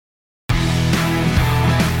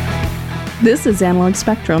This is Analog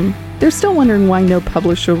Spectrum. They're still wondering why no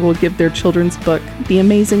publisher will give their children's book, The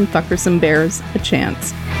Amazing Fuckersome Bears, a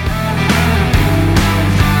chance.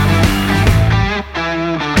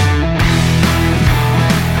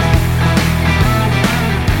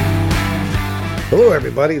 Hello,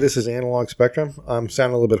 everybody. This is Analog Spectrum. I'm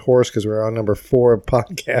sounding a little bit hoarse because we're on number 4 of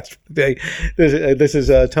podcast today. This is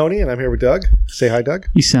Tony, and I'm here with Doug. Say hi, Doug.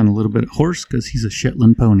 You sound a little bit hoarse because he's a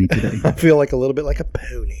Shetland pony today. I feel like a little bit like a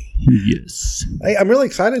pony. Yes. Hey, I'm really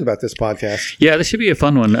excited about this podcast. Yeah, this should be a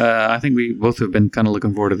fun one. I think we both have been kind of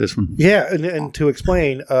looking forward to this one. Yeah, and to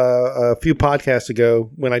explain, a few podcasts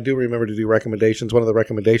ago, when I do remember to do recommendations, one of the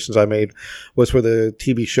recommendations I made was for the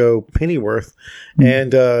TV show Pennyworth,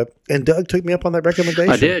 and Doug took me up on that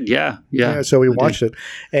recommendation. I did, yeah. So we watched it,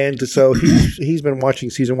 and so he's been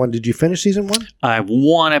watching season 1. Did you finish season 1? I have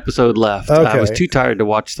one episode left. Okay. I was too tired to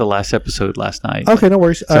watch the last episode last night. Okay, no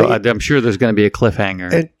worries. So I'm sure there's going to be a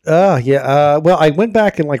cliffhanger. Well, I went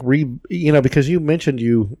back and because you mentioned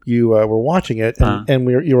you were watching it, and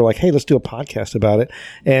you were like, hey, let's do a podcast about it,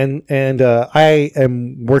 and I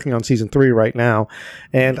am working on season 3 right now,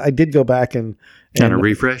 and I did go back and kind of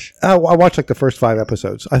refresh. I watched like the first 5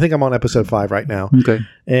 episodes. I think I'm on episode 5 right now. Okay,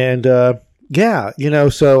 and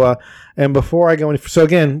and before I go any, so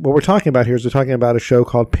again, what we're talking about here is we're talking about a show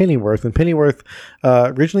called Pennyworth, and Pennyworth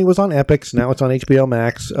originally was on Epix, now it's on HBO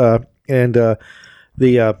Max,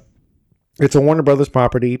 it's a Warner Brothers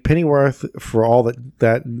property. Pennyworth, for all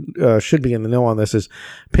that should be in the know on this, is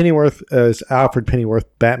Pennyworth is Alfred Pennyworth,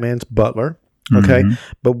 Batman's butler. Okay,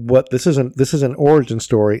 but this is an origin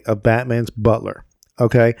story of Batman's butler.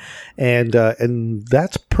 Okay, and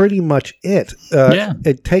that's pretty much it.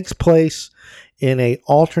 It takes place in a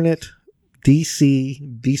alternate DC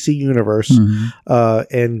universe,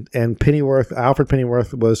 and Pennyworth, Alfred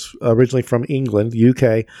Pennyworth, was originally from England,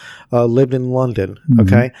 UK, lived in London.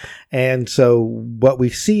 Okay, and so what we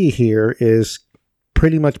see here is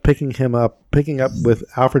pretty much picking up with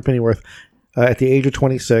Alfred Pennyworth at the age of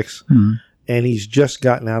 26, and he's just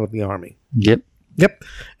gotten out of the army. Yep.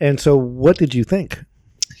 And so, what did you think?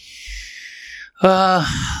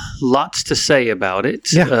 Lots to say about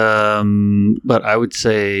it. Yeah. But I would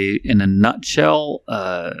say, in a nutshell,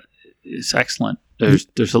 it's excellent.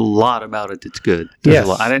 There's a lot about it that's good. There's a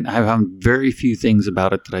lot. I have very few things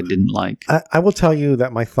about it that I didn't like. I will tell you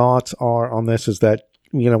that my thoughts are on this is that,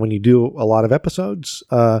 when you do a lot of episodes,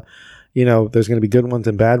 there's going to be good ones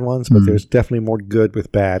and bad ones, but there's definitely more good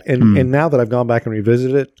with bad. And now that I've gone back and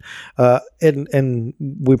revisited it, and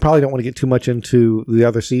we probably don't want to get too much into the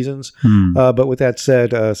other seasons, but with that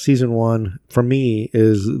said, season 1 for me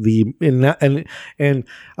is and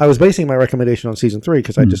I was basing my recommendation on season 3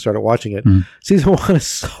 because I just started watching it. Season 1 is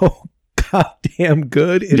so goddamn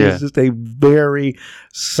good. It is just a very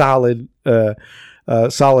solid TV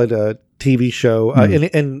show,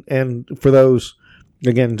 and for those.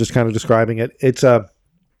 Again, just kind of describing it. It's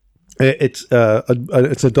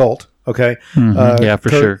adult. Okay.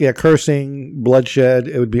 Sure. Yeah, cursing, bloodshed.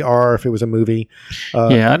 It would be R if it was a movie. I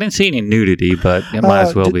didn't see any nudity, but it might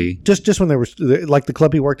as well be. Just when there was like the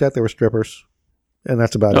club he worked at, there were strippers, and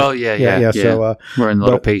that's about it. Oh yeah. So wearing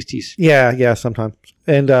little pasties. Yeah, sometimes.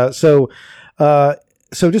 And so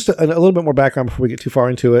just a little bit more background before we get too far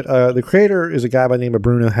into it. The creator is a guy by the name of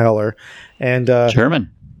Bruno Heller, and German.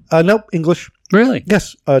 Nope, English. Really?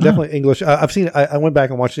 Yes, definitely English. I went back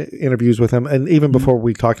and watched interviews with him, and even before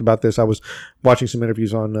we talked about this, I was watching some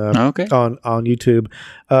interviews on YouTube.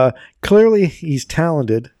 Clearly, he's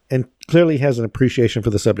talented, and clearly has an appreciation for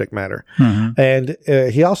the subject matter. And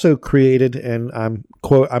he also created, and I'm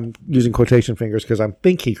using quotation fingers because I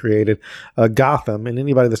think he created Gotham. And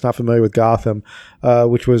anybody that's not familiar with Gotham,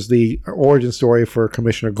 which was the origin story for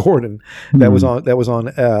Commissioner Gordon, that was on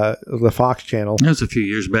the Fox channel. That was a few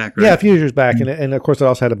years back, right? Yeah, a few years back, and of course it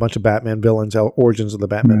also had a bunch of Batman villains, origins of the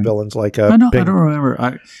Batman villains. Like I don't remember.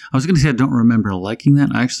 I was going to say I don't remember liking that.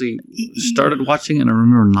 I actually started watching it, and I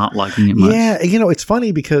remember not liking it much. Yeah, it's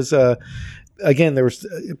funny because. Again, there was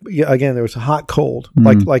a hot cold.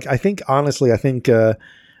 Like I think honestly, and I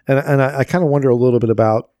kind of wonder a little bit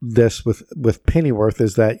about this with Pennyworth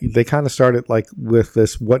is that they kind of started like with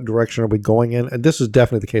this, what direction are we going in? And this is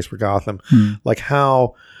definitely the case for Gotham. Like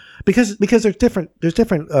how, because there's different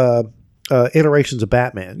iterations of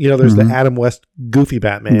Batman. There's the Adam West goofy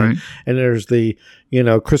Batman, and there's the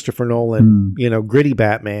Christopher Nolan gritty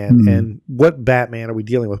Batman. And what Batman are we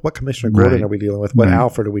dealing with? What Commissioner Gordon are we dealing with? What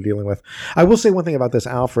Alfred are we dealing with? I will say one thing about this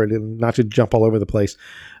Alfred, and not to jump all over the place.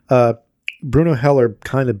 Bruno Heller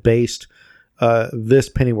kind of based this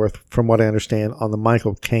Pennyworth, from what I understand, on the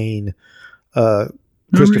Michael Caine,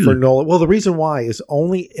 Christopher Nolan. Well, the reason why is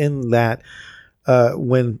only in that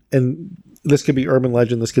when this could be urban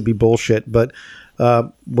legend, this could be bullshit, but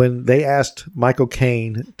when they asked Michael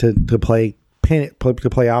Caine to play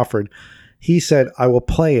Alfred, he said, "I will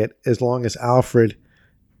play it as long as Alfred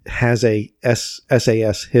has a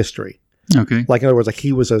SAS history." Okay. Like, in other words, like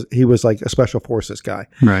he was like a special forces guy.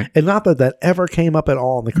 Right. And not that ever came up at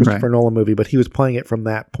all in the Christopher Nolan movie, but he was playing it from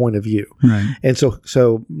that point of view. Right. And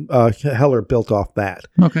so Heller built off that.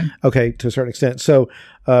 Okay, to a certain extent. So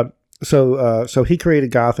he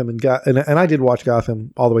created Gotham and I did watch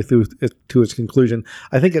Gotham all the way through to its conclusion.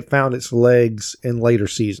 I think it found its legs in later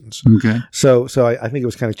seasons. Okay. So I think it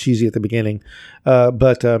was kind of cheesy at the beginning.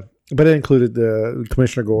 But it included the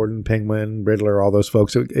Commissioner Gordon, Penguin, Riddler, all those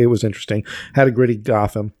folks. It was interesting. Had a gritty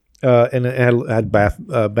Gotham, and it had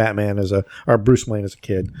Batman or Bruce Wayne as a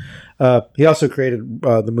kid. He also created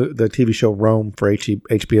the TV show Rome for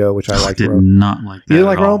HBO, which I liked. I did not like that. You didn't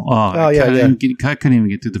like Rome? I couldn't even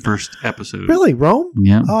get through the first episode. Really, Rome?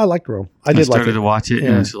 Yeah. Oh, I liked Rome. I started to watch it,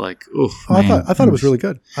 and it's like, I thought it was really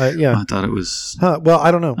good. I thought it was. Well,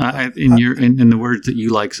 I don't know. In the words that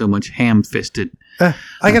you like so much, ham-fisted. I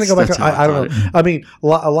got to go back to. I don't know. I mean,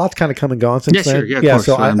 a lot's kind of come and gone since then. Sure, yeah, of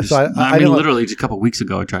course. So I mean, literally just a couple of weeks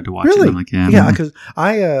ago, I tried to watch it. I'm like, because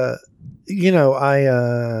I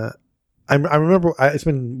remember it's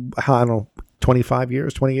been, I don't know, 20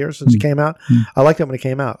 years since it came out. I liked it when it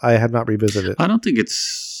came out. I have not revisited it. I don't think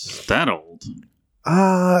it's that old.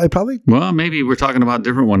 It probably. Well, maybe we're talking about a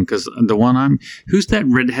different one, because the one who's that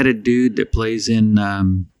redheaded dude that plays in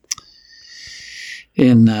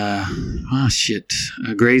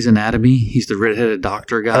Grey's Anatomy? He's the redheaded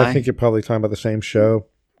doctor guy. I think you're probably talking about the same show.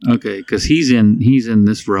 Okay, because he's in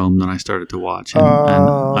this Rome that I started to watch. And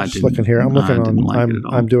I'm just looking here. I'm looking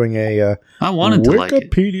on. I'm doing a. I wanted to like it.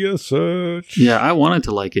 Wikipedia search. Yeah, I wanted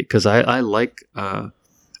to like it because I like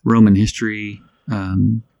Roman history,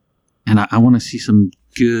 and I want to see some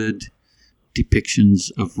good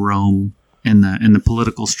depictions of Rome and the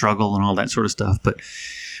political struggle and all that sort of stuff. But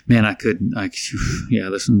man, I couldn't.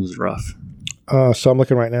 This one was rough. So I'm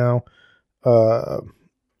looking right now.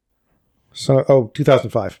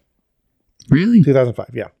 2005. Really?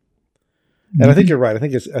 2005, yeah. And I think you're right. I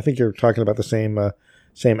think you're talking about the same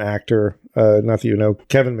actor. Not that you know,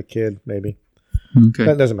 Kevin McKidd, maybe. Okay.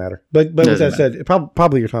 That doesn't matter. But with that said,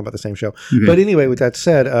 probably you're talking about the same show. Okay. But anyway, with that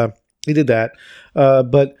said, he did that.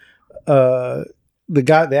 But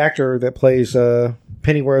the actor that plays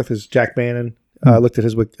Pennyworth is Jack Bannon. I looked at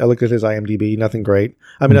his IMDb. Nothing great.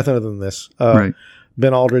 I mean, nothing other than this. Right.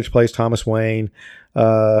 Ben Aldridge plays Thomas Wayne.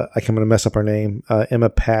 I'm going to mess up her name. Emma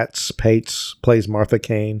Pates plays Martha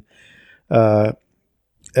Kane. Oh,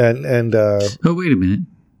 wait a minute.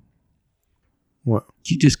 What?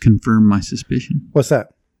 You just confirmed my suspicion. What's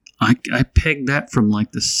that? I pegged that from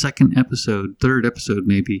like the third episode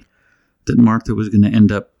maybe, that Martha was going to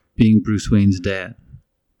end up being Bruce Wayne's dad.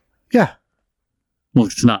 Yeah. Well,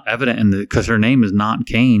 it's not evident because her name is not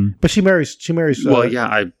Kane. But she marries. Well,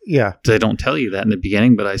 they don't tell you that in the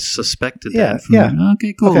beginning, but I suspected that.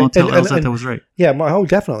 Okay, cool. Okay. I'll tell Elsa that was right. Yeah. Oh,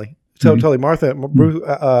 definitely. So totally, Martha.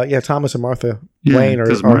 Thomas and Martha Wayne are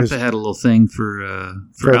because Martha had a little thing for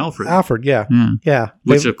Alfred. Alfred, yeah.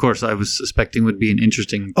 Which of course I was suspecting would be an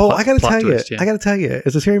interesting. I got to tell you. I got to tell you.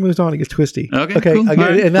 As the series moves on, it gets twisty. Okay. Cool.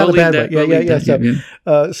 And not a bad way.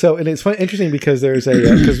 Yeah. So and it's interesting because there's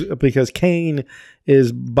because Kane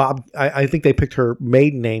is Bob. I think they picked her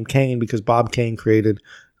maiden name Kane because Bob Kane created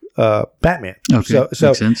Batman. Okay, so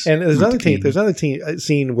makes sense. And there's another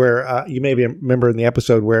scene where you maybe remember in the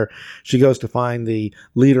episode where she goes to find the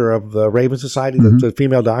leader of the Raven Society, the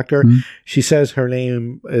female doctor. Mm-hmm. She says her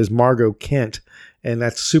name is Margot Kent, and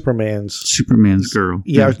that's Superman's girl.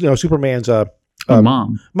 Yeah, no, Superman's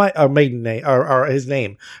mom. My maiden name or his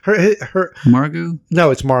name. Her Margot?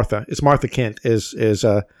 No, it's Martha. It's Martha Kent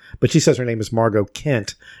but she says her name is Margot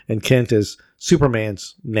Kent, and Kent is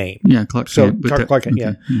Superman's name. Yeah, Clark Kent. Clark Kent,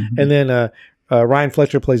 yeah. Mm-hmm. And then Ryan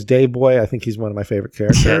Fletcher plays Dave Boy. I think he's one of my favorite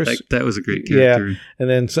characters. Yeah, that was a great character. Yeah. And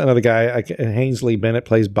then another guy, Ainsley Bennett,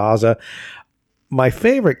 plays Baza. My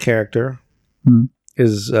favorite character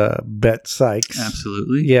is Bet Sykes.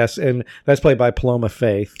 Absolutely. Yes, and that's played by Paloma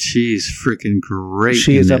Faith. She's freaking great.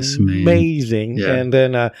 She is amazing. Yeah. And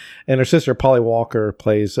then and her sister Polly Walker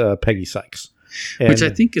plays Peggy Sykes. Which I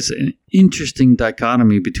think is an interesting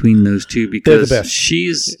dichotomy between those two because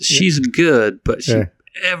she's good, but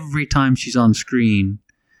every time she's on screen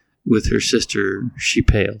with her sister, she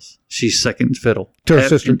pales. She's second fiddle to her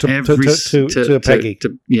sister, to Peggy.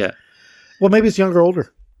 Yeah. Well, maybe it's younger or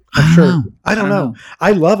older. I'm sure. I don't know.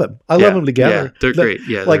 I love them. I love them together. Yeah, they're great.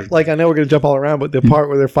 Yeah, like I know we're going to jump all around, but the part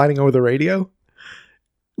where they're fighting over the radio.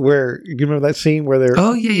 where you remember that scene where they're where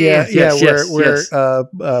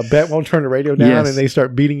Bet won't turn the radio down and they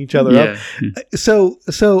start beating each other up. So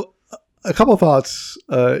a couple of thoughts,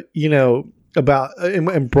 about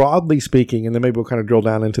and broadly speaking, and then maybe we'll kind of drill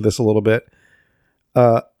down into this a little bit.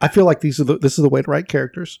 I feel like this is the way to write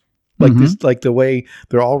characters. Like this, like the way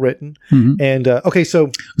they're all written. And okay,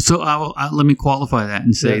 so let me qualify that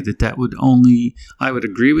and say that would only, I would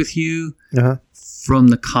agree with you from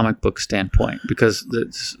the comic book standpoint, because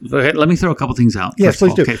let me throw a couple things out. Yes,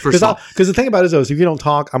 please do. Okay, first of all, because the thing about it is, though, is if you don't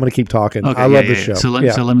talk, I'm going to keep talking. Okay, I love this show. So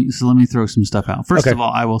let me throw some stuff out. First of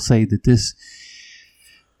all, I will say that this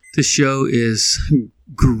show is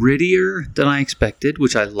grittier than I expected,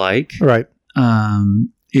 which I like. Right.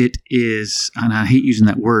 It is, and I hate using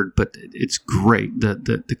that word, but it's great.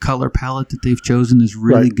 The color palette that they've chosen is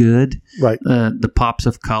really good. Right. The pops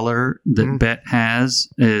of color that Bet has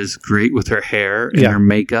is great with her hair and her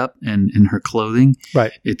makeup and her clothing.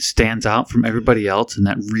 Right. It stands out from everybody else, and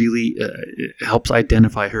that really helps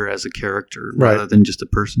identify her as a character rather than just a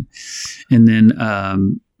person. And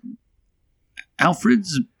then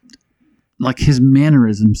Alfred's, like, his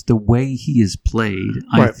mannerisms, the way he is played,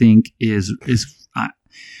 I think is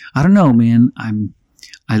I don't know, man.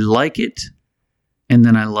 I like it, and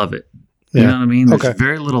then I love it. You know what I mean? There's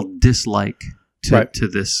very little dislike to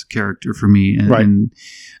this character for me. And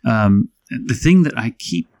the thing that I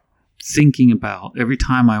keep thinking about every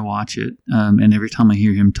time I watch it, and every time I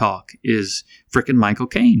hear him talk, is frickin' Michael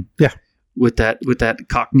Caine. Yeah. With that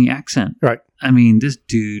Cockney accent. Right. I mean, this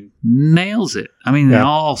dude nails it. I mean, they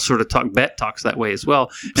all sort of talk. Bet talks that way as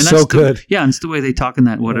well. And so good. Yeah, and it's the way they talk in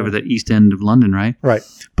that that East End of London, right? Right.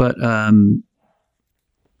 But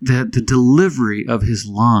the delivery of his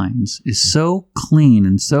lines is so clean,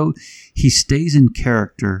 and so he stays in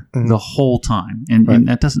character the whole time, and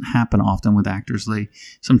that doesn't happen often with actors.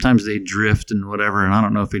 Sometimes they drift and whatever, and I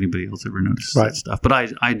don't know if anybody else ever notices that stuff, but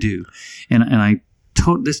I do, and I.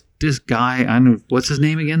 This guy, I don't know, what's his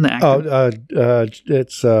name again? The actor?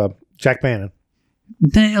 It's Jack Bannon.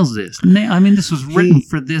 Nails this. I mean, this was written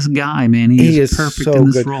for this guy, man. He is perfect so in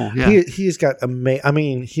this good. role. Yeah. He's got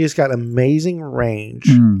he's got amazing range.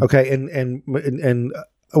 Okay, and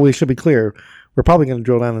we should be clear. We're probably going to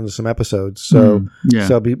drill down into some episodes, so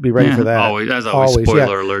be ready for that. Always,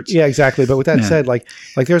 spoiler alerts. Yeah, exactly. But with that said, like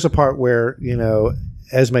there's a part where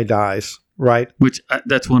Esme dies. Right. Which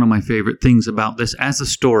that's one of my favorite things about this as a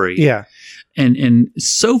story. Yeah. And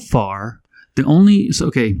so far, I'm going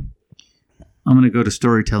to go to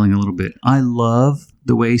storytelling a little bit. I love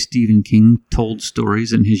the way Stephen King told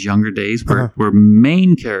stories in his younger days where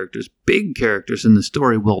main characters, big characters in the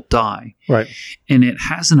story will die. Right. And it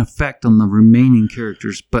has an effect on the remaining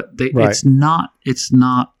characters, but it's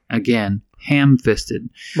not, again, ham-fisted.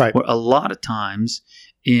 Right. Where a lot of times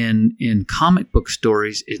in comic book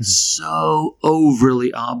stories, it's so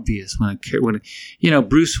overly obvious when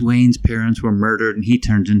Bruce Wayne's parents were murdered and he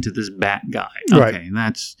turns into this bat guy. Okay, and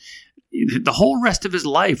that's the whole rest of his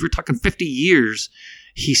life. We're talking 50 years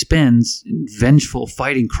he spends vengeful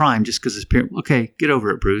fighting crime just because his parents. Okay, get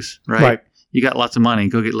over it, Bruce. Right? You got lots of money.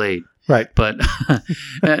 Go get laid. Right. But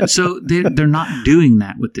so they're not doing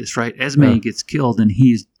that with this. Right? Esme gets killed, and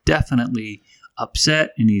he's definitely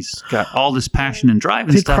upset, and he's got all this passion and drive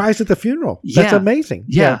and stuff. He cries at the funeral. That's amazing.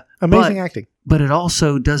 Yeah. Amazing acting. But it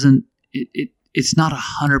also doesn't, it's not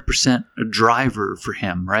 100% a driver for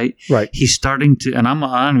him, right? Right. He's starting to, and I'm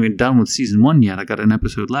not even done with season 1 yet. I got an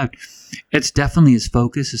episode left. It's definitely his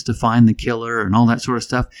focus is to find the killer and all that sort of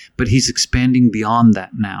stuff, but he's expanding beyond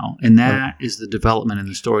that now. And that is the development in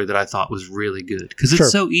the story that I thought was really good. Because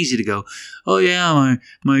it's so easy to go, oh yeah,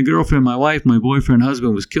 my girlfriend, my wife, my boyfriend,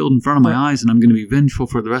 husband was killed in front of my eyes, and I'm going to be vengeful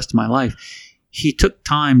for the rest of my life. He took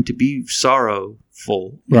time to be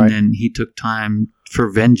sorrowful, and then he took time for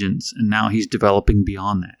vengeance, and now he's developing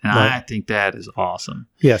beyond that. And I think that is awesome.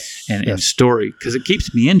 Yes. And story, because it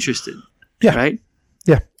keeps me interested. Yeah. Right?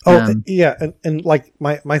 Yeah. Oh, yeah. And like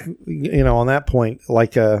my on that point,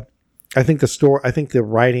 like I think the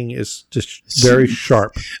writing is just very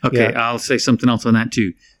sharp. Okay, I'll say something else on that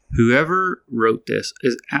too. Whoever wrote this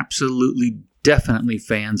is absolutely definitely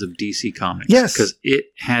fans of DC Comics. Yes. Because it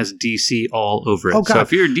has DC all over it. Oh, God. So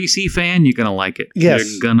if you're a DC fan, you're going to like it.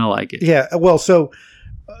 Yes. You're going to like it. Yeah. Well, so,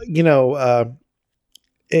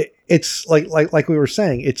 it's like we were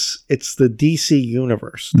saying, it's the DC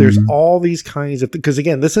universe. There's all these kinds of, because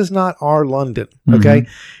again, this is not our London. Okay.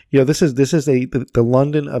 This is the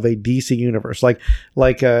London of a DC universe.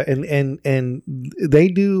 And they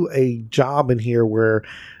do a job in here where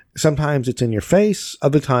sometimes it's in your face.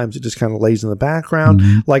 Other times it just kind of lays in the background.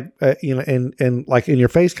 Like, and like in your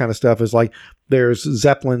face kind of stuff is like there's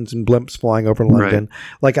Zeppelins and blimps flying over London.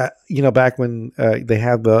 Like, back when they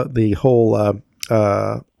have the whole,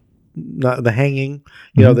 not the hanging,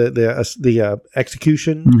 the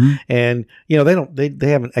execution, and they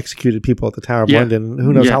haven't executed people at the Tower of London.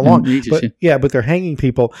 Who knows how long? But they're hanging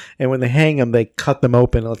people, and when they hang them, they cut them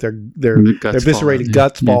open and let their eviscerated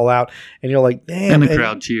guts fall out, and you're like, damn! And the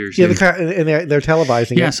crowd cheers. Yeah, the crowd, and they're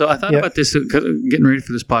televising. Yeah, it. So I thought about this getting ready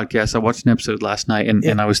for this podcast. I watched an episode last night,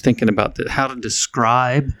 and I was thinking about how to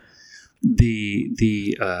describe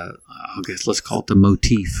the I guess let's call it the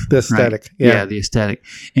motif, the aesthetic, right? The aesthetic,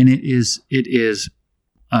 and it is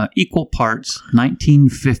equal parts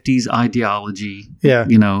 1950s ideology,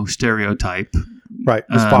 stereotype, right?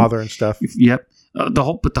 His father and stuff. Yep. The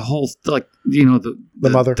whole like the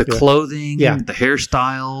mother, the clothing, the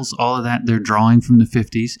hairstyles, all of that they're drawing from the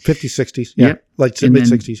 50s, 60s, like mid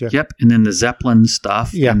 60s, Yep, and then the Zeppelin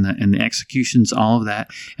stuff, and the executions, all of that,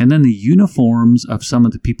 and then the uniforms of some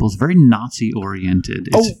of the people is very Nazi oriented.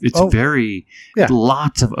 It's very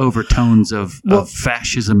lots of overtones of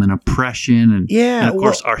fascism and oppression, and of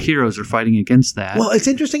course our heroes are fighting against that. Well, it's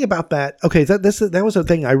interesting about that. Okay, that was a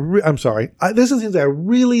thing. I'm sorry. This is the thing that I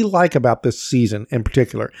really like about this season in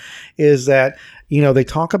particular is that they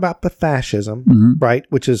talk about the fascism, right,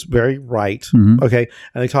 which is very right, okay,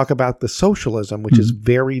 and they talk about the socialism, which is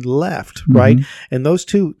very left, right, and those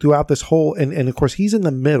two throughout this whole, and of course he's in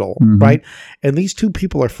the middle, right, and these two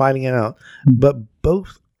people are fighting it out, but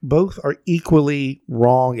both are equally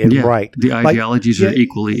wrong and right. The ideologies are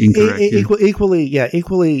equally incorrect.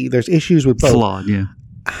 Equally. There's issues with both. Flawed,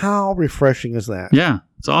 How refreshing is that? Yeah,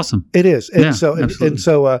 it's awesome. It is, and so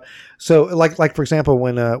like for example,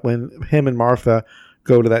 when him and Martha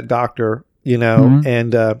go to that doctor,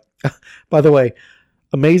 and by the way,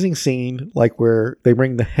 amazing scene, like where they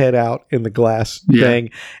bring the head out in the glass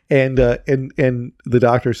thing, and the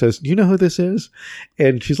doctor says, "Do you know who this is?"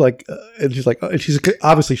 And she's like, and she's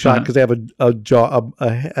obviously shocked because they have a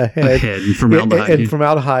head from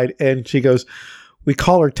formaldehyde, and she goes, "We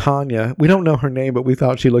call her Tanya. We don't know her name, but we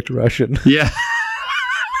thought she looked Russian." Yeah.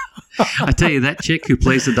 I tell you, that chick who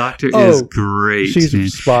plays the doctor is great.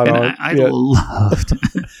 She's spot on. And I loved.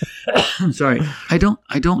 I'm sorry. I don't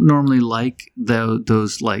normally like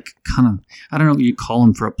those like kind of, I don't know what you call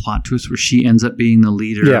them for a plot twist where she ends up being the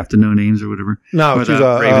leader after No Names or whatever. No, she's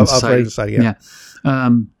a Raven Society. Yeah.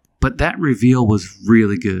 But that reveal was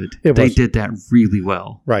really good. They did that really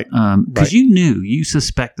well. Right. Because you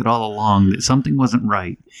suspected all along that something wasn't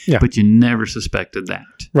right, but you never suspected that.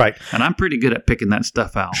 Right. And I'm pretty good at picking that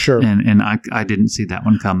stuff out. Sure. And I didn't see that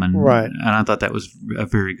one coming. Right. And I thought that was a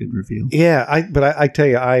very good reveal. Yeah. I tell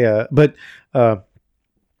you,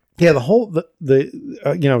 the whole,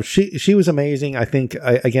 she was amazing. I think,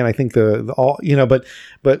 I think the all,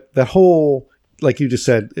 but the whole, like you just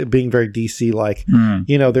said, being very DC like,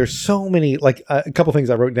 there's so many, like a couple things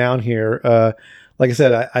I wrote down here. Like I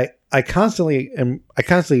said, I constantly am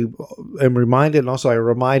reminded, and also I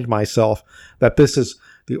remind myself that this is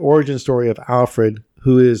the origin story of Alfred,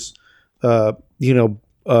 who is,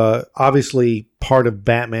 obviously part of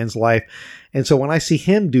Batman's life. And so when I see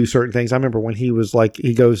him do certain things, I remember when he was like,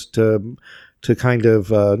 he goes to kind of,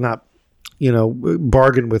 not,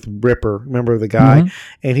 bargain with Ripper, remember the guy,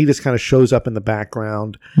 and he just kind of shows up in the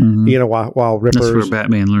background, while Ripper's... That's where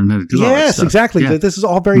Batman learned how to do all that stuff. Exactly. Yeah. This is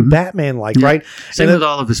all very Batman-like, right? Same with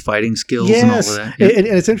all of his fighting skills and all of that. Yeah. And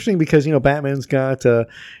it's interesting because, Batman's got, I'm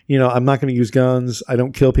not going to use guns. I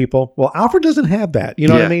don't kill people. Well, Alfred doesn't have that. You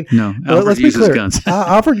know what I mean? No, Alfred uses guns.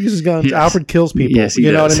 Alfred uses guns. Yes. Alfred kills people. Yes, he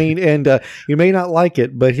does. Know what I mean? And you may not like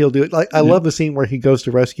it, but he'll do it. Like I love the scene where he goes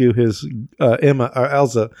to rescue his Emma or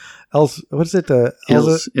Elsa. What is it?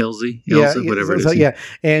 Elsie, whatever it is. Yeah,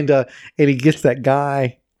 and he gets that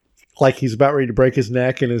guy like he's about ready to break his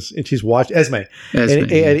neck, and she's watching Esme. And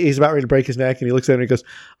he's about ready to break his neck, and he looks at her and he goes,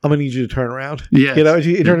 "I'm gonna need you to turn around." Yeah, he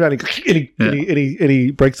turns around and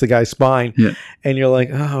he breaks the guy's spine. Yeah, and you're like,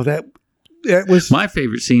 "Oh, that was my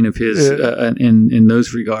favorite scene of his in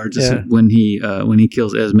those regards is when he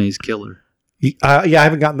kills Esme's killer." I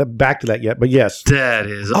haven't gotten back to that yet, but yes, that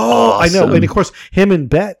is awesome. I know, and of course, him and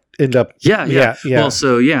Bet end up. Yeah. Well,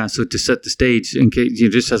 so to set the stage, in case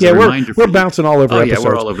just as a reminder, we're bouncing all over. Yeah,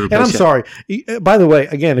 we're all over the place. And I'm sorry. By the way,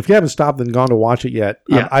 again, if you haven't stopped and gone to watch it yet,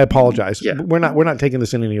 I apologize. Yeah. We're not taking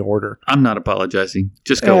this in any order. I'm not apologizing.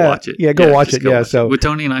 Just go watch it. Yeah, go watch it. Yeah. So with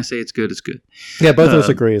Tony and I say it's good, it's good. Yeah, both of us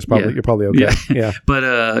agree. It's probably you're probably okay. Yeah. But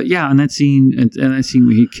and that scene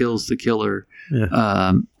where he kills the killer.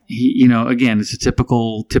 Yeah. he, again, it's a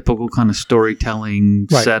typical kind of storytelling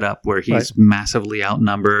setup where he's massively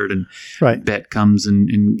outnumbered, and Bet comes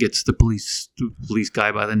and gets the police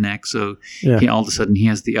guy by the neck. So he, all of a sudden he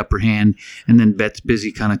has the upper hand, and then Bet's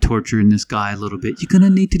busy kind of torturing this guy a little bit. You're gonna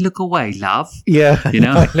need to look away, love. Yeah,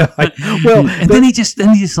 Well, and then he just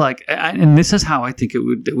like, and this is how I think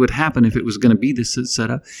it would happen if it was going to be this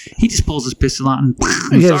setup. He just pulls his pistol out and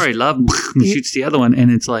sorry, love, and shoots the other one,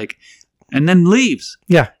 and it's like. And then leaves.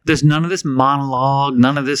 Yeah. There's none of this monologue,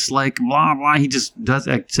 none of this like blah blah. He just does.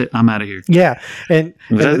 I'm out of here. Yeah, and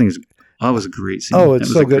that was a great scene. Oh,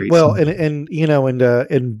 it's so good. Well,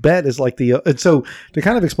 and Bet is like and so to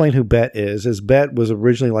kind of explain who Bet is Bet was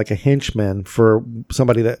originally like a henchman for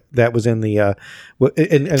somebody that was in the for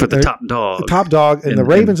the top dog. The top dog, and the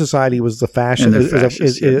Raven Society was the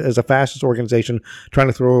fascist is a fascist organization trying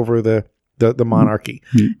to throw over the monarchy,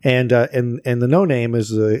 and the No Name is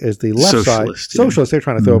the left socialist, side socialist. They're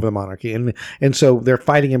trying to throw over the monarchy, and so they're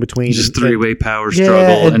fighting in between. Just three-way power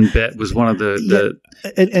struggle, and Bet was one of the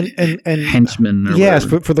henchmen.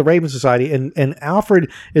 For the Raven Society, and Alfred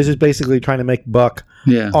is just basically trying to make buck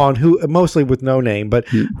on who, mostly with No Name, but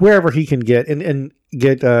wherever he can get and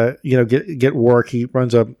get work. He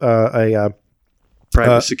runs a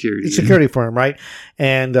private security firm, right?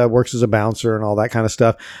 And works as a bouncer and all that kind of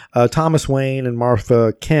stuff. Thomas Wayne and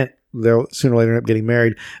Martha Kent, they'll sooner or later end up getting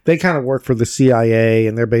married. They kind of work for the CIA,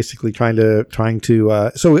 and they're basically trying to.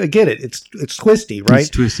 So I get it. It's twisty, right? It's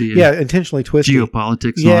twisty, yeah, intentionally twisty.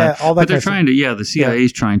 Geopolitics, all that. But they're trying to. The CIA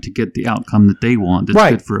is trying to get the outcome that they want.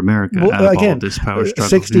 That's good for America. Out of all this power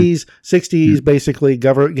struggle. 60s, basically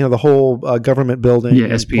the whole government building,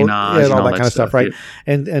 espionage, and all that kind of stuff, right? Yeah.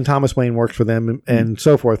 And Thomas Wayne works for them, and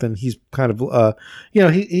so forth. And he's kind of,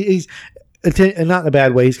 he's. And not in a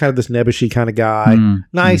bad way. He's kind of this nebbishy kind of guy.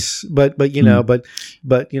 Nice, but they keep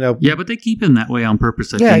him that way on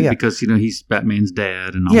purpose. I think because he's Batman's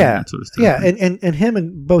dad and all that sort of stuff. Yeah, and him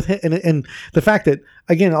and both and the fact that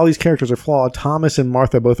again all these characters are flawed. Thomas and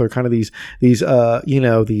Martha both are kind of these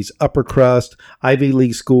upper crust Ivy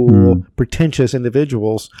League school pretentious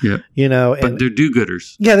individuals. Yeah, but they're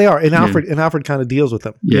do-gooders. Yeah, they are. And Alfred kind of deals with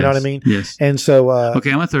them. Yes. You know what I mean? Yes. And so okay,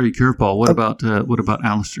 I'm gonna throw you a curveball. What about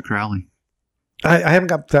Aleister Crowley? I haven't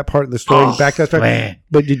got that part of the story back to that part.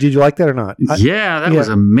 But did you like that or not? That was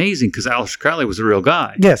amazing because Aleister Crowley was a real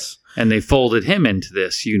guy. Yes. And they folded him into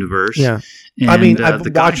this universe. Yeah. And,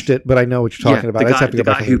 I've watched it, but I know what you're talking about. The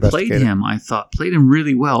guy who played him, I thought, played him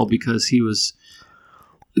really well because he was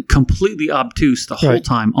completely obtuse the whole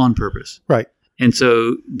time on purpose. Right. And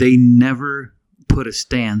so they never put a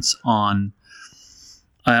stance on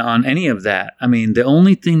any of that. I mean, the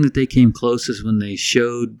only thing that they came close is when they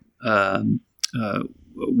showed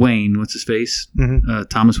Wayne, what's his face?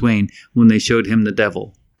 Thomas Wayne, when they showed him the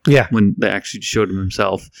devil. Yeah. When they actually showed him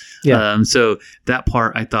himself. Yeah. So that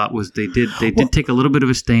part I thought was they did take a little bit of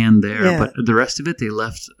a stand there, but the rest of it they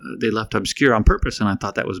left obscure on purpose, and I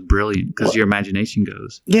thought that was brilliant because your imagination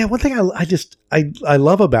goes. Yeah. One thing I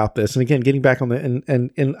love about this, and again, getting back on the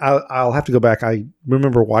and I'll have to go back. I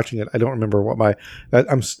remember watching it. I don't remember what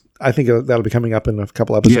I think that'll be coming up in a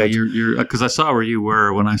couple episodes. Yeah, you're because I saw where you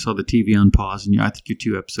were when I saw the TV on pause, and I think you're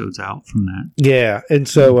 2 episodes out from that. Yeah, and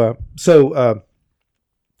so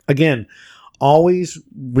again, always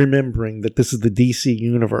remembering that this is the DC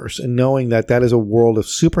universe and knowing that is a world of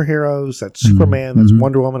superheroes. That's Superman, that's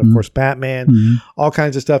Wonder Woman, of course, Batman, all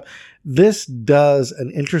kinds of stuff. This does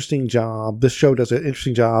an interesting job. This show does an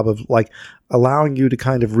interesting job of like allowing you to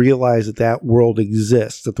kind of realize that world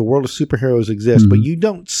exists, that the world of superheroes exists, but you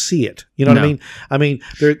don't see it. You know what I mean? I mean,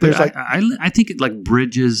 there's I think it like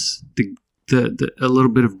bridges the a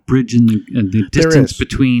little bit of bridge in the distance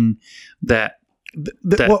between that.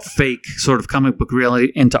 Fake sort of comic book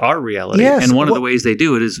reality into our reality. Yes, and one of the ways they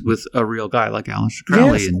do it is with a real guy like Aleister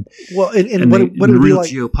Crowley. Yes. And what it would real be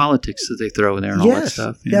like, geopolitics that they throw in there and all that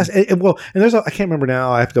stuff. Yes. And there's I can't remember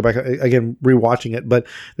now. I have to go back again, rewatching it. But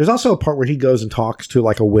there's also a part where he goes and talks to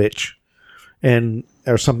like a witch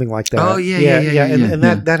or something like that. Oh, yeah. And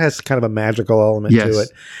that has kind of a magical element to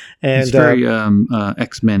it. And it's very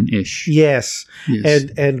X-Men-ish. Yes.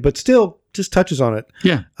 And but still just touches on it.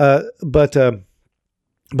 Yeah.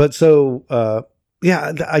 But so,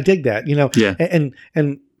 I dig that, Yeah.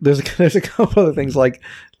 And there's a couple other things like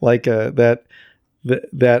that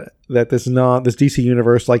this DC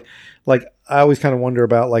universe, like I always kind of wonder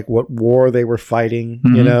about like what war they were fighting,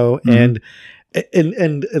 and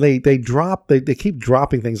they keep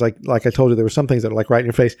dropping things like I told you, there were some things that are like right in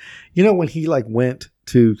your face. When he like went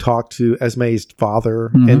to talk to Esme's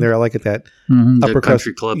father and they're like at that upper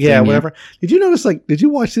country club thing, whatever. Did you notice did you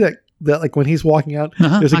watch that that like when he's walking out,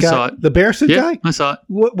 Uh-huh, there's a I guy, saw it. the bear suit Yeah, guy. I saw it.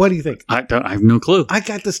 What do you think? I have no clue. I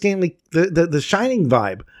got the Stanley, the Shining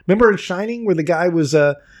vibe. Remember in Shining where the guy was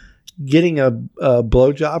getting a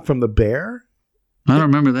blowjob from the bear? I don't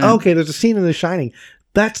remember that. Okay, there's a scene in The Shining.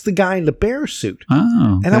 That's the guy in the bear suit.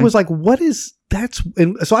 Oh, okay. And I was like, what is that's?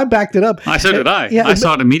 And so I backed it up. I said it. I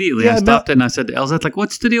saw it immediately. I stopped it and I said to Elsa, like,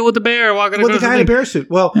 what's the deal with the bear walking Well, across the guy in the the bear suit.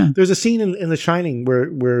 Well, Yeah. there's a scene in The Shining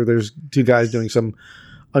where there's two guys doing some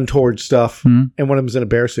untoward stuff, and one of them's in a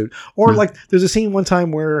bear suit. Or like, there's a scene one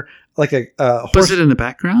time where like a horse. Was it in the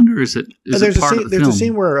background or is it part of the There's film? a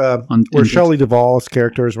scene where Shelley Duvall's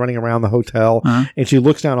character is running around the hotel, and she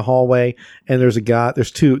looks down a hallway, and there's a guy.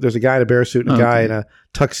 There's a guy in a bear suit and a guy in a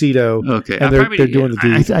tuxedo. Okay, and they're doing the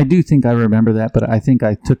deed. I do think I remember that, but I think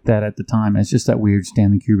I took that at the time as just that weird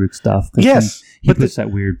Stanley Kubrick stuff. Yes, he puts that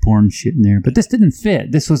weird porn shit in there, but this didn't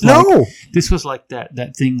fit. This was like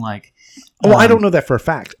that thing like. Oh, I don't know that for a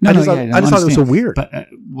fact. I just thought it was so weird. But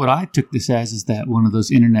what I took this as is that one of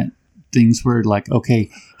those internet things where like, okay,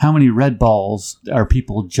 how many red balls are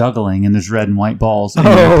people juggling, and there's red and white balls, and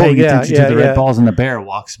you're paying attention to the red balls, and the bear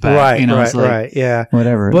walks back. Right,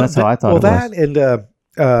 whatever. But that's how I thought. Well, that and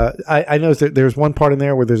I know that there's one part in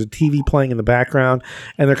there where there's a TV playing in the background,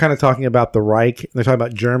 and they're kind of talking about the Reich, and they're talking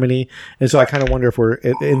about Germany, and so I kind of wonder if we're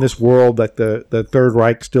in this world that the Third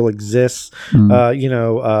Reich still exists.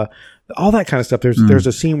 All that kind of stuff. There's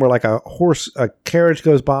a scene where like a carriage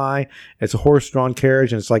goes by. It's a horse-drawn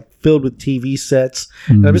carriage, and it's like filled with TV sets.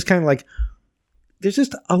 And I'm just kind of like, there's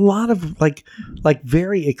just a lot of like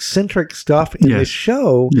very eccentric stuff in this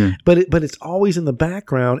show, but it's always in the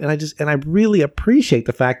background. And I really appreciate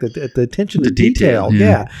the fact that the attention to detail,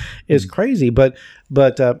 is crazy. But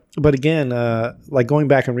again, like going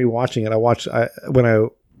back and rewatching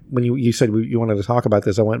it, when you said you wanted to talk about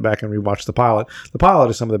this, I went back and rewatched the pilot. The pilot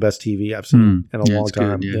is some of the best TV I've seen in a long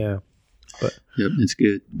time. Good, But it's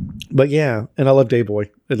good. But yeah, and I love Dave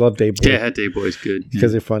Boy. Yeah, Dave Boy's good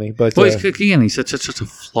because they're funny. But he's again, he's such a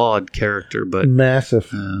flawed character, but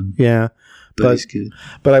massive. But he's good.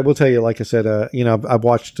 But I will tell you, like I said, I've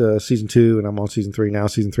watched season 2 and I'm on season 3 now.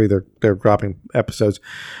 Season 3, they're dropping episodes.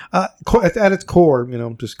 At its core,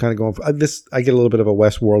 just kind of going for this. I get a little bit of a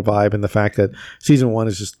Westworld vibe in the fact that season 1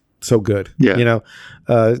 is just so good. Yeah.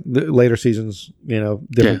 The later seasons,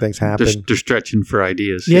 different things happen. They're stretching for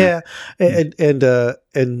ideas. Yeah. But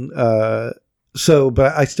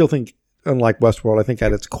I still think, unlike Westworld, I think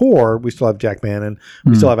at its core, we still have Jack Bannon.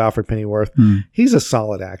 We still have Alfred Pennyworth. He's a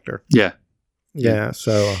solid actor. Yeah. Yeah.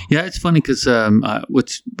 So. Yeah, it's funny because,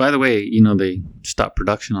 which, by the way, they stopped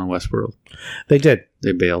production on Westworld. They did.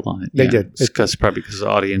 They bailed on it. They did. It's probably because the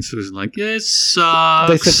audience was like, it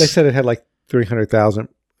sucks. They said it had like 300,000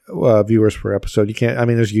 viewers per episode. You can't. I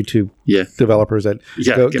mean, there's YouTube developers that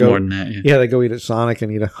get more than that. Yeah, they go eat at Sonic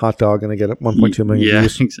and eat a hot dog and they get 1.2 million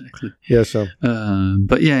views. Yeah, exactly. Yeah. So.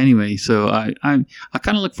 But yeah. Anyway, so I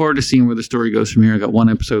kind of look forward to seeing where the story goes from here. I got one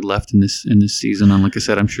episode left in this season, and like I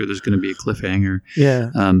said, I'm sure there's going to be a cliffhanger. Yeah.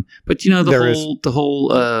 But the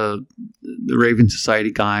whole the Raven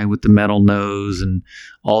Society guy with the metal nose and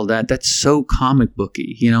all that. That's so comic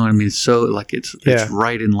booky. You know what I mean? It's so like it's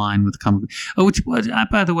right in line with comic. Oh, which was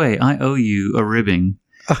by the way, I owe you a ribbing.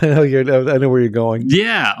 I know where you're going.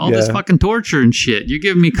 Yeah, all this fucking torture and shit. You're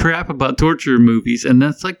giving me crap about torture movies, and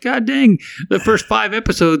that's like, god dang, the first 5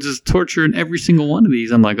 episodes is torture in every single one of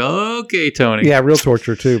these. I'm like, okay, Tony. Yeah, real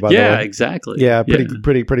torture too. By the way. Yeah, exactly. Yeah,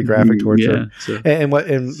 pretty graphic torture. Yeah, so. And what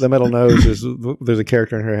in the metal nose is there's a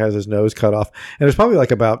character in here who has his nose cut off, and there's probably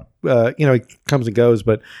like about he comes and goes,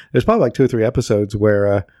 but there's probably like 2 or 3 episodes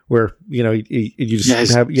where you just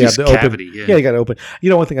have the cavity. Open. Yeah, you got to open.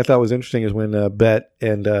 One thing I thought was interesting is when Bet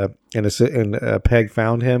and Peg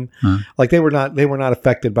found him, like they were not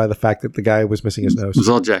affected by the fact that the guy was missing his nose. It was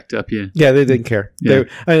all jacked up. Yeah, they didn't care. Yeah.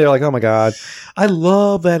 They're like, oh my god, I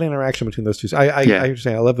love that interaction between those two. I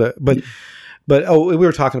understand. I love that. But we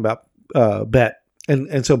were talking about Bet,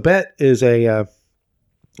 and so Bet is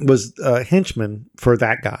was a henchman for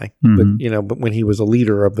that guy, but when he was a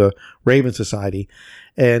leader of the Raven Society,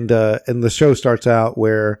 and the show starts out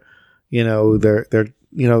where they're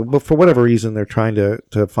but for whatever reason they're trying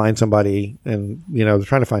to find somebody, and they're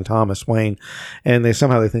trying to find Thomas Wayne, and they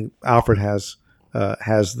think Alfred has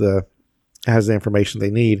the information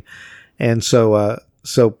they need, and so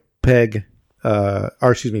Bet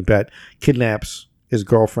kidnaps his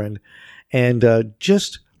girlfriend, and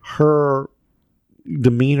just her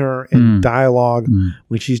demeanor and dialogue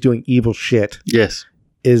when she's doing evil shit is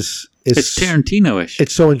it's Tarantino-ish.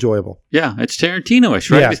 It's so enjoyable. Yeah, it's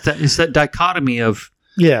Tarantino-ish, right? Yeah. It's that dichotomy of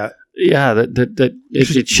Yeah,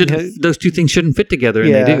 it shouldn't. Those two things shouldn't fit together,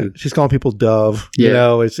 and they do. She's calling people Dove. Yeah. You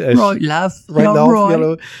know, it's right, love, right, love, love, right. You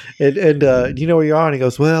know, and you know where you are, and he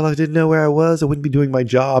goes, "Well, I didn't know where I was. I wouldn't be doing my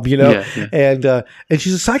job." You know, and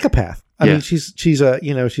she's a psychopath. I mean, she's a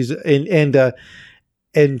you know she's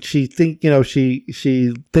and she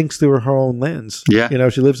she thinks through her own lens. Yeah, you know,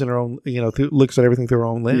 she lives in her own. You know, looks at everything through her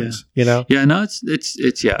own lens. Yeah. You know. Yeah, no,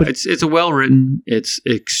 it's a well written. It's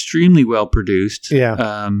extremely well produced.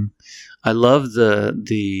 Yeah. I love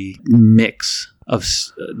the mix of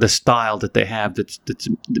the style that they have. That's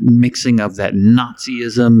the mixing of that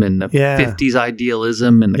Nazism and the 50s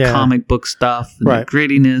idealism and the comic book stuff and the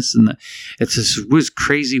grittiness and it's this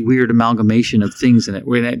crazy weird amalgamation of things in it.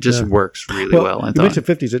 Where it just works really well. You mentioned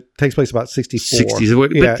 50s. It takes place about 64. 60s.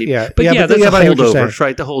 But that's the holdovers,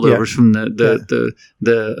 right? The holdovers from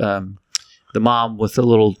the mom with the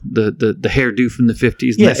little the hairdo from the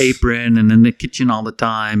 50s and the apron and in the kitchen all the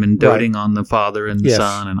time and doting on the father and the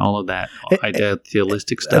son and all of that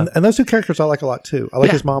idealistic stuff. And those two characters I like a lot too. I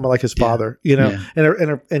like his mom. I like his father. You know,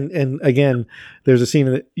 and again, there's a scene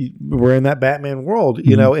that we're in that Batman world.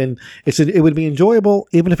 You know, and it would be enjoyable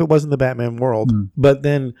even if it wasn't the Batman world. But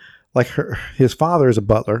then, like his father is a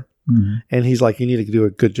butler. And he's like, you need to do a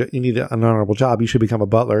good job. You need an honorable job. You should become a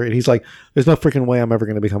butler. And he's like, there's no freaking way I'm ever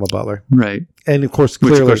going to become a butler. Right. And of course,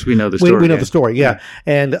 clearly, of course we know the story. We know the story. Yeah.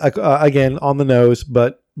 And again, on the nose,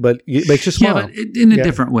 but it makes you smile. Yeah, but in a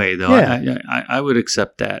different way, though. Yeah. I would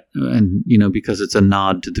accept that, and because it's a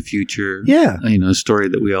nod to the future. Yeah. A story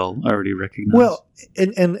that we all already recognize. Well,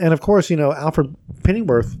 and of course, Alfred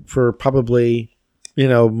Pennyworth for probably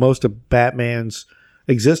most of Batman's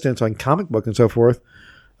existence on comic book and so forth.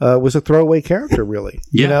 Was a throwaway character, really.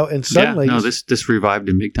 And suddenly... no, this revived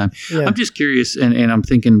him big time. Yeah. I'm just curious, and I'm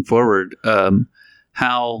thinking forward,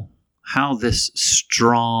 how this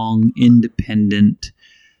strong, independent,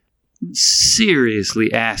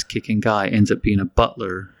 seriously ass-kicking guy ends up being a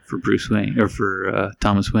butler for Bruce Wayne, or for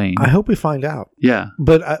Thomas Wayne. I hope we find out. Yeah.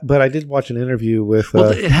 But I did watch an interview with... Well,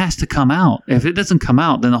 it has to come out. If it doesn't come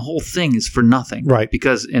out, then the whole thing is for nothing. Right.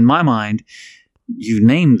 Because in my mind... You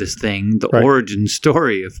named this thing the origin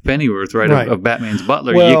story of Pennyworth, right? Of Batman's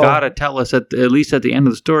butler. Well, you got to tell us at least at the end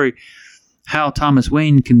of the story how Thomas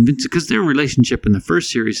Wayne convinced, because their relationship in the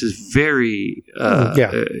first series is very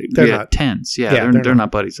tense. Yeah, they're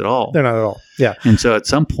not buddies at all. They're not at all. Yeah. And so at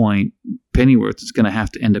some point, Pennyworth is going to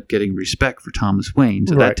have to end up getting respect for Thomas Wayne.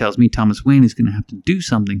 So that tells me Thomas Wayne is going to have to do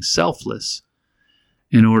something selfless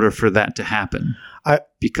in order for that to happen.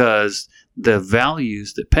 Because the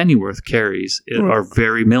values that Pennyworth carries are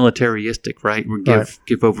very militaristic, right? We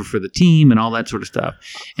give over for the team and all that sort of stuff.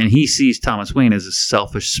 And he sees Thomas Wayne as a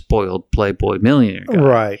selfish, spoiled playboy millionaire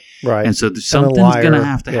guy. Right. And so something's going to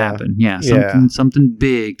have to happen. Yeah, something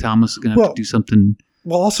big. Thomas is going to have to do something.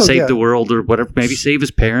 Well, also save the world or whatever. Maybe save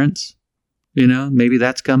his parents. Maybe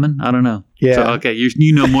that's coming. I don't know. Yeah. So, okay,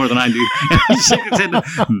 you know more than I do.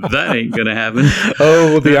 That ain't going to happen.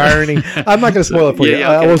 Oh, the irony. I'm not going to spoil it for you.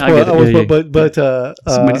 I won't spoil it. But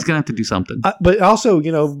somebody's going to have to do something. But also,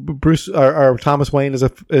 Bruce or Thomas Wayne is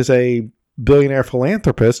a billionaire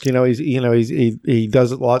philanthropist. He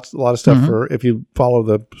does a lot of stuff for, if you follow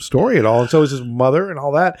the story at all, and so is his mother and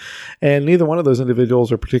all that. And neither one of those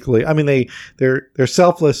individuals are particularly. I mean, they're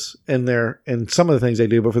selfless in some of the things they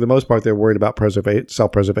do, but for the most part, they're worried about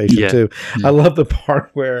self-preservation too. Yeah. I love the part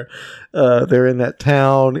where they're in that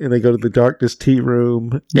town and they go to the darkness tea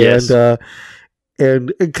room. Yes.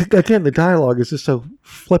 And again, the dialogue is just so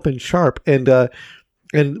flippin' sharp. And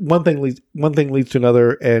one thing leads to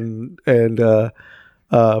another, and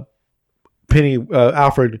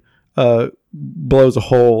Alfred blows a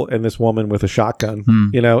hole in this woman with a shotgun,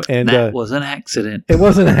 and that was an accident. It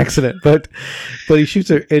was an accident, but he shoots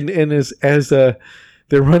her, and as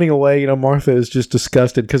they're running away, Martha is just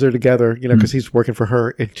disgusted because they're together, because he's working for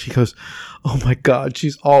her, and she goes, "Oh my God,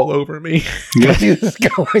 she's all over me." She's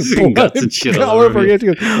going all over me. She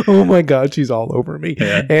goes, "Oh my God, she's all over me,"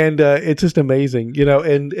 and it's just amazing,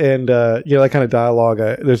 and that kind of dialogue.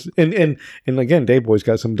 There's and again, Dave Boy's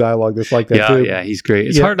got some dialogue that's like that too. Yeah, he's great.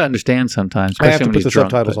 It's hard to understand sometimes. I have to put the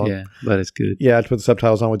subtitles on. Yeah, but it's good. Yeah, I have to put the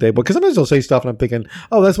subtitles on with Dave Boy because sometimes he'll say stuff and I'm thinking,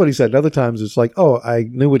 "Oh, that's what he said." And other times it's like, "Oh, I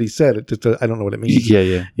knew what he said. It just I don't know what it means."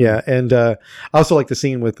 Yeah, and I also like the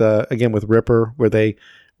scene with Ripper where they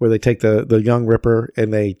take the young Ripper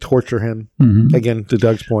and they torture him again to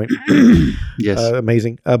Doug's point. Yes,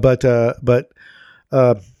 amazing. But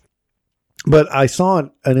I saw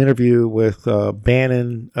an interview with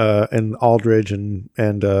Bannon and Aldridge and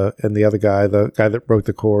the other guy, the guy that wrote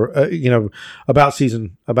the core, about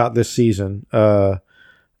this season.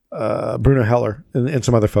 Bruno Heller and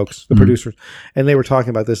some other folks, the producers, and they were talking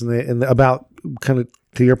about this and about kind of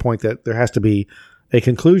to your point that there has to be a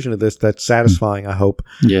conclusion of this that's satisfying, I hope.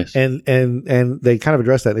 Yes. And they kind of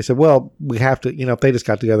addressed that. They said, well, we have to, if they just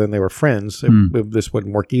got together and they were friends, this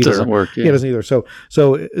wouldn't work either. Doesn't work. Yeah. It doesn't either. So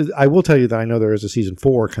I will tell you that I know there is a season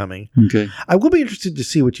 4 coming. Okay. I will be interested to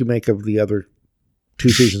see what you make of the other 2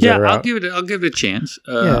 seasons. Yeah, that are I'll out. give it a chance.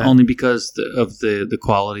 Only because of the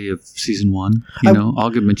quality of season 1. I'll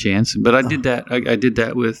give them a chance. But I did that. I did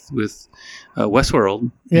that with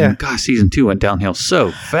Westworld. Yeah. And gosh, season 2 went downhill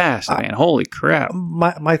so fast, man. Holy crap.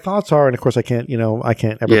 My thoughts are, and of course I can't ever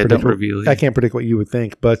predict. Don't reveal. I can't predict what you would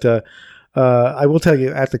think, but I will tell you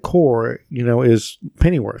at the core, is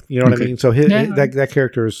Pennyworth. You know what I mean? So that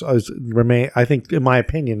character is remain. I think, in my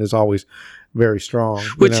opinion, is always very strong.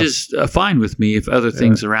 Which is fine with me if other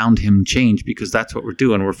things around him change, because that's what we're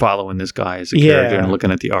doing. We're following this guy as a character and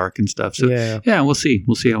looking at the arc and stuff. So we'll see.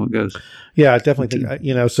 We'll see how it goes. Yeah, I definitely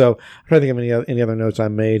think. So I'm trying to think of any other notes I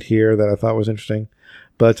made here that I thought was interesting,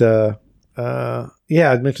 but.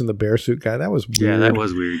 I mentioned the bear suit guy. That was weird. Yeah, that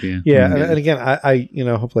was weird. Yeah. Yeah, and again, I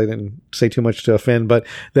hopefully I didn't say too much to offend, but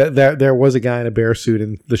there was a guy in a bear suit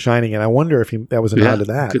in The Shining, and I wonder if that was a nod to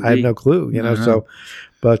that. I have no clue. So,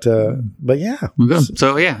 but yeah. Okay.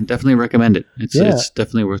 So definitely recommend it. It's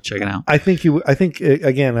definitely worth checking out. I think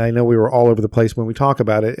again, I know we were all over the place when we talk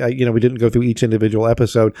about it. We didn't go through each individual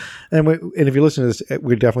episode, and if you listen to this,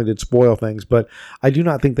 we definitely did spoil things, but I do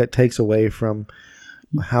not think that takes away from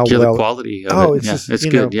how well the quality of it. It's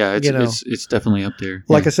good. It's definitely up there.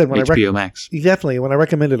 Like I said, when HBO Max. Definitely, when I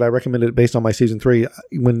recommended it based on my season 3.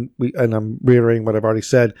 And I'm reiterating what I've already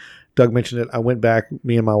said. Doug mentioned it. I went back.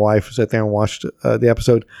 Me and my wife sat there and watched the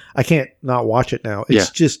episode. I can't not watch it now.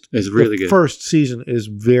 It's it's really good. First season is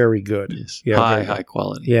very good. Yes. Yeah, high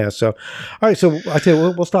quality. Yeah. So, all right. So I tell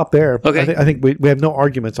you, we'll stop there. Okay. I think we have no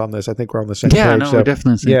arguments on this. I think we're on the same page. Yeah, no, we're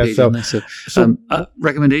definitely on the same page on this. So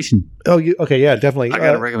recommendation. Oh, okay. Yeah, definitely. I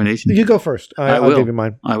got a recommendation. You go first. I'll give you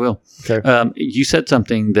mine. I will. Okay. You said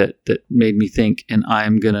something that made me think, and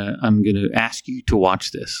I'm gonna ask you to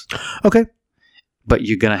watch this. Okay. But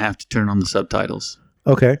you're gonna have to turn on the subtitles.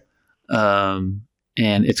 Okay. And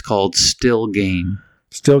it's called Still Game.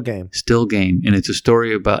 Still Game, and it's a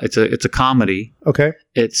story about it's a comedy. Okay.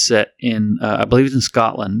 It's set in I believe it's in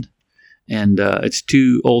Scotland, and it's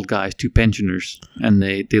 2 old guys, 2 pensioners, and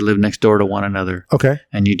they live next door to one another. Okay.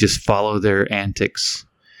 And you just follow their antics.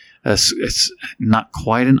 It's not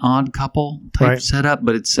quite an Odd Couple type setup,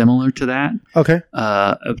 but it's similar to that. Okay.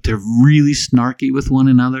 They're really snarky with one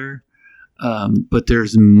another. But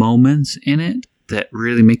there's moments in it that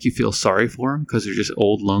really make you feel sorry for them because they're just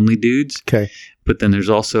old, lonely dudes. Okay. But then there's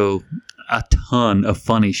also a ton of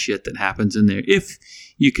funny shit that happens in there. If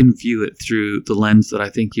you can view it through the lens that I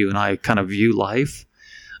think you and I kind of view life,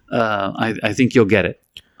 I think you'll get it.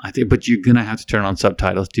 But you're going to have to turn on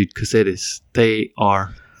subtitles, dude, because they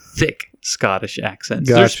are thick Scottish accents.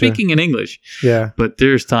 Gotcha. They're speaking in English. Yeah. But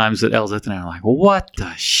there's times that Elzeth and I are like, what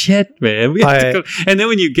the shit, man? We have to go. And then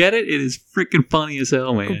when you get it, it is freaking funny as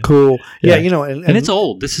hell, man. Cool. Yeah, and it's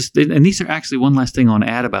old. And these are actually one last thing I want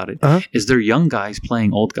to add about it is they're young guys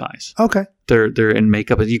playing old guys. Okay. They're in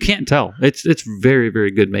makeup. You can't tell. It's very,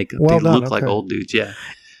 very good makeup. Well they done. look like old dudes. Yeah.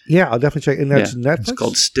 Yeah, I'll definitely check. And that's Netflix? It's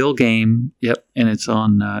called Still Game. Yep, and it's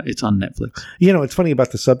on Netflix. It's funny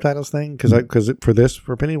about the subtitles thing because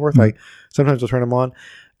for Pennyworth, I sometimes will turn them on,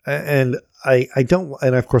 and I don't.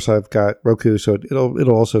 And of course, I've got Roku, so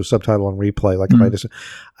it'll also subtitle on replay. Like if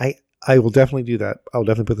I will definitely do that. I'll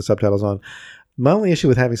definitely put the subtitles on. My only issue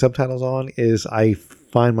with having subtitles on is I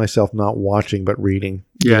find myself not watching but reading.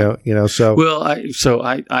 Yeah. So well,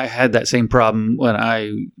 I had that same problem when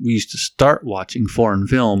we used to start watching foreign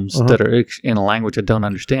films that are in a language I don't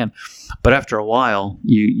understand. But after a while,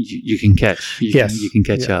 you can catch. You can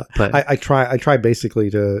catch up. But I try basically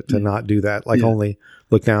to not do that. Like only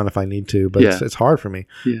look down if I need to. But it's hard for me.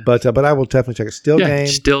 Yeah. But I will definitely check it.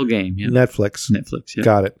 Still Game. Yeah. Netflix. Yeah.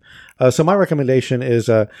 Got it. So my recommendation is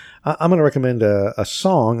I'm going to recommend a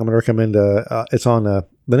song. I'm going to recommend it's on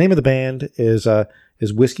the name of the band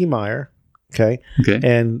is Whiskey Meyer. Okay.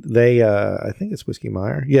 And they I think it's Whiskey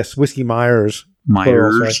Meyer. Yes, Whiskey Myers.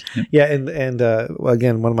 Myers. Yeah, and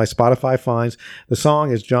again, one of my Spotify finds. The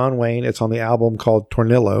song is John Wayne. It's on the album called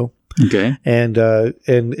Tornillo. Okay. And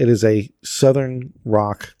it is a southern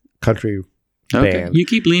rock country band. You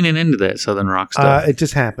keep leaning into that southern rock stuff. It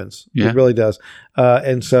just happens. Yeah. It really does.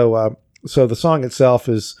 And so the song itself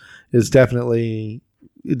is definitely.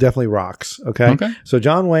 It definitely rocks. Okay. So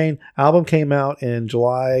John Wayne album came out in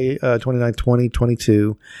July 29,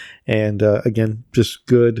 2022. And again, just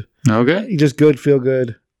good. Okay. Just good, feel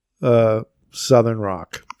good southern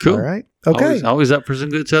rock. Cool. All right. Okay. Always up for some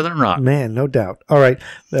good Southern rock. Man, no doubt. All right.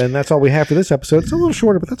 And that's all we have for this episode. It's a little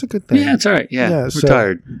shorter, but that's a good thing. Yeah, it's all right. Yeah, we're so-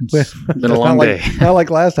 tired. It's been a long day. Not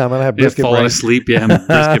like last time. I don't have brisket Falling brain. asleep. Yeah, I'm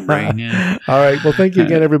brisket brain. Yeah. All right. Well, thank you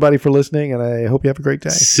again, everybody, for listening, and I hope you have a great day.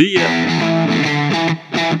 See ya.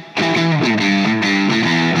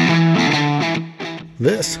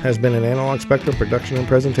 This has been an Analog Spectrum production and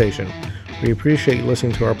presentation. We appreciate you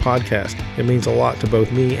listening to our podcast. It means a lot to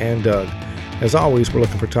both me and Doug. As always, we're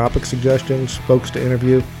looking for topic suggestions, folks to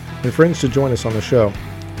interview, and friends to join us on the show.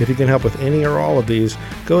 If you can help with any or all of these,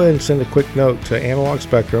 go ahead and send a quick note to Analog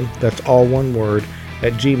Spectrum, that's all one word,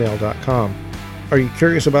 at gmail.com. Are you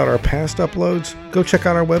curious about our past uploads? Go check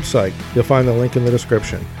out our website. You'll find the link in the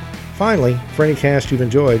description. Finally, for any cast you've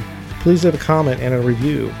enjoyed, please leave a comment and a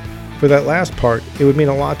review. For that last part, it would mean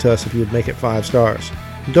a lot to us if you would make it 5 stars.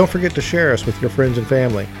 And don't forget to share us with your friends and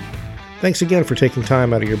family. Thanks again for taking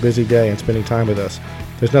time out of your busy day and spending time with us.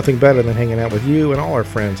 There's nothing better than hanging out with you and all our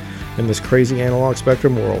friends in this crazy Analog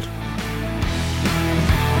Spectrum world.